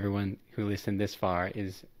hope that everyone who listened this far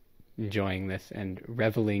is enjoying this and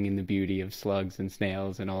reveling in the beauty of slugs and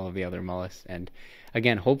snails and all of the other mollusks. And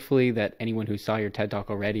again, hopefully that anyone who saw your TED Talk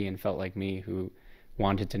already and felt like me, who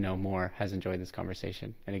wanted to know more, has enjoyed this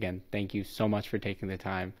conversation. And again, thank you so much for taking the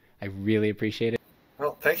time. I really appreciate it.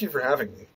 Well, thank you for having me.